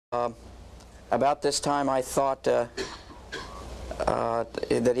About this time I thought that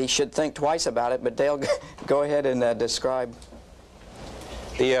he should think twice about it, but Dale, go ahead and describe.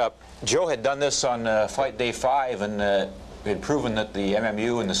 Joe had done this on flight day 5 and had proven that the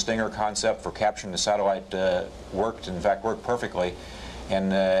MMU and the Stinger concept for capturing the satellite worked, in fact worked perfectly.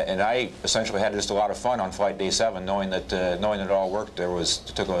 And I essentially had just a lot of fun on flight day 7, knowing that it all worked. It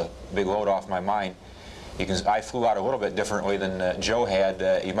took a big load off my mind. I flew out a little bit differently than Joe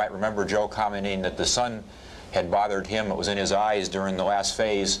had. You might remember Joe commenting that the sun had bothered him. It was in his eyes during the last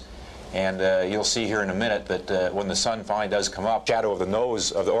phase. And you'll see here in a minute that when the sun finally does come up, the shadow of the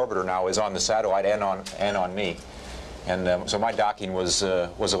nose of the orbiter now is on the satellite and on me. And so my docking was a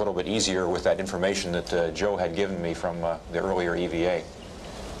little bit easier with that information that Joe had given me from the earlier EVA.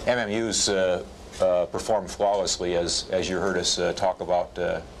 MMUs perform flawlessly, as you heard us talk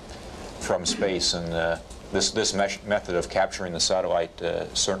about from space, and this method of capturing the satellite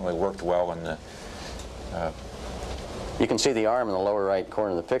certainly worked well. And you can see the arm in the lower right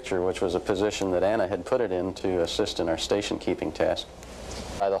corner of the picture, which was a position that Anna had put it in to assist in our station keeping task.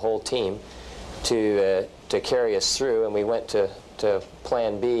 By the whole team to carry us through, and we went to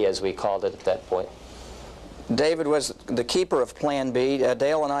Plan B, as we called it at that point. David was the keeper of Plan B.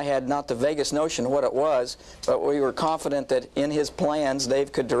 Dale and I had not the vaguest notion of what it was, but we were confident that in his plans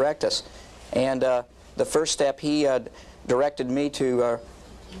Dave could direct us. And the first step, he directed me to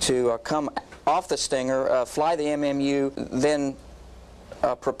come off the Stinger, fly the MMU, then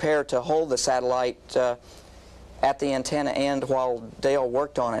prepare to hold the satellite at the antenna end while Dale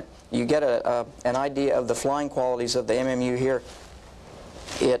worked on it. You get an idea of the flying qualities of the MMU here.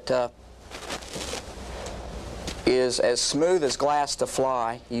 It is as smooth as glass to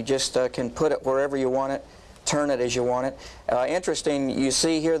fly. You just can put it wherever you want it, turn it as you want it. Interesting, you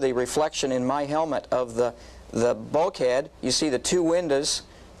see here the reflection in my helmet of the bulkhead. You see the two windows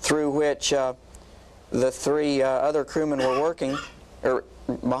through which the three other crewmen were working, or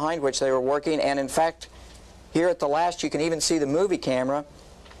behind which they were working. And in fact, here at the last, you can even see the movie camera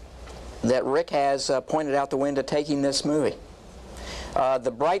that Rick has pointed out the window taking this movie.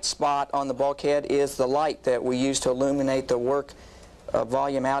 The bright spot on the bulkhead is the light that we use to illuminate the work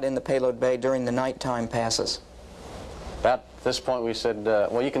volume out in the payload bay during the nighttime passes. About this point we said,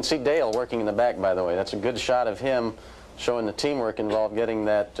 well, you can see Dale working in the back, by the way. That's a good shot of him showing the teamwork involved getting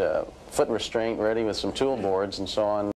that foot restraint ready with some tool boards and so on.